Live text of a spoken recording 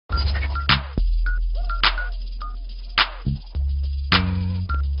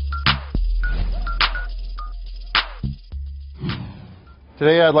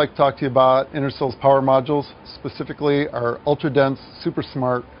Today I'd like to talk to you about Intersil's power modules, specifically our ultra-dense, super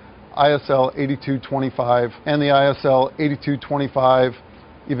smart ISL8225 and the ISL8225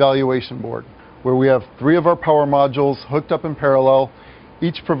 Evaluation Board, where we have 3 of our power modules hooked up in parallel,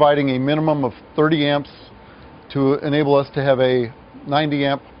 each providing a minimum of 30 amps to enable us to have a 90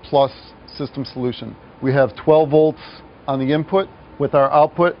 amp plus system solution. We have 12 volts on the input. With our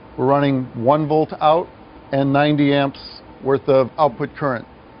output, we're running 1 volt out and 90 amps worth of output current.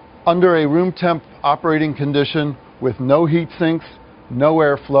 Under a room temp operating condition with no heat sinks, no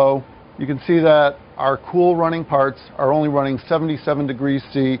airflow, you can see that our cool running parts are only running 77 degrees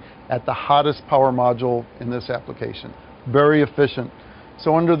C at the hottest power module in this application. Very efficient.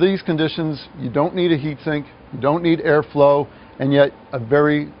 So under these conditions, you don't need a heat sink, you don't need airflow, and yet a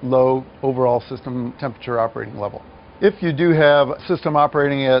very low overall system temperature operating level. If you do have a system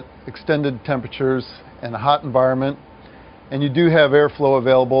operating at extended temperatures and a hot environment, and you do have airflow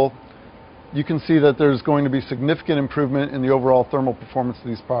available, you can see that there's going to be significant improvement in the overall thermal performance of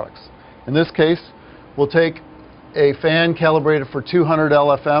these products. In this case, we'll take a fan calibrated for 200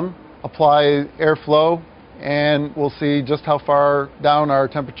 LFM, apply airflow, and we'll see just how far down our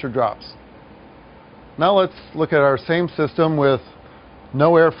temperature drops. Now let's look at our same system with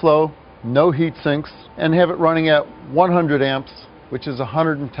no airflow, no heat sinks, and have it running at 100 amps, which is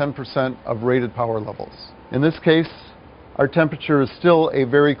 110% of rated power levels. In this case, our temperature is still a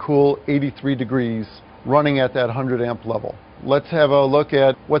very cool 83 degrees running at that 100 amp level. Let's have a look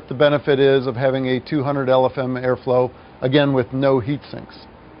at what the benefit is of having a 200 LFM airflow, again with no heat sinks.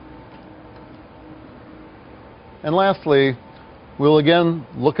 And lastly, we'll again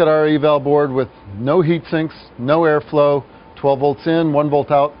look at our eval board with no heat sinks, no airflow, 12 volts in, 1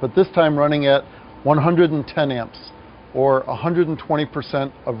 volt out, but this time running at 110 amps, or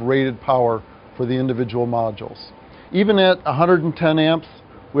 120% of rated power for the individual modules. Even at 110 amps,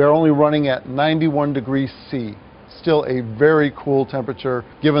 we are only running at 91 degrees C. Still a very cool temperature,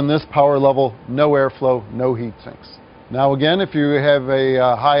 given this power level, no airflow, no heat sinks. Now again, if you have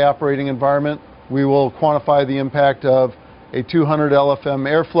a high operating environment, we will quantify the impact of a 200 LFM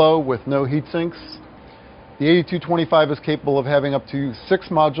airflow with no heat sinks. The 8225 is capable of having up to 6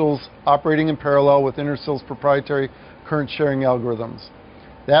 modules operating in parallel with Intersil's proprietary current sharing algorithms.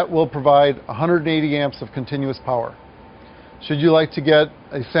 That will provide 180 amps of continuous power. Should you like to get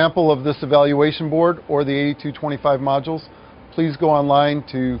a sample of this evaluation board or the 8225 modules, please go online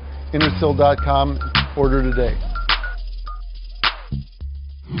to intersil.com and order today.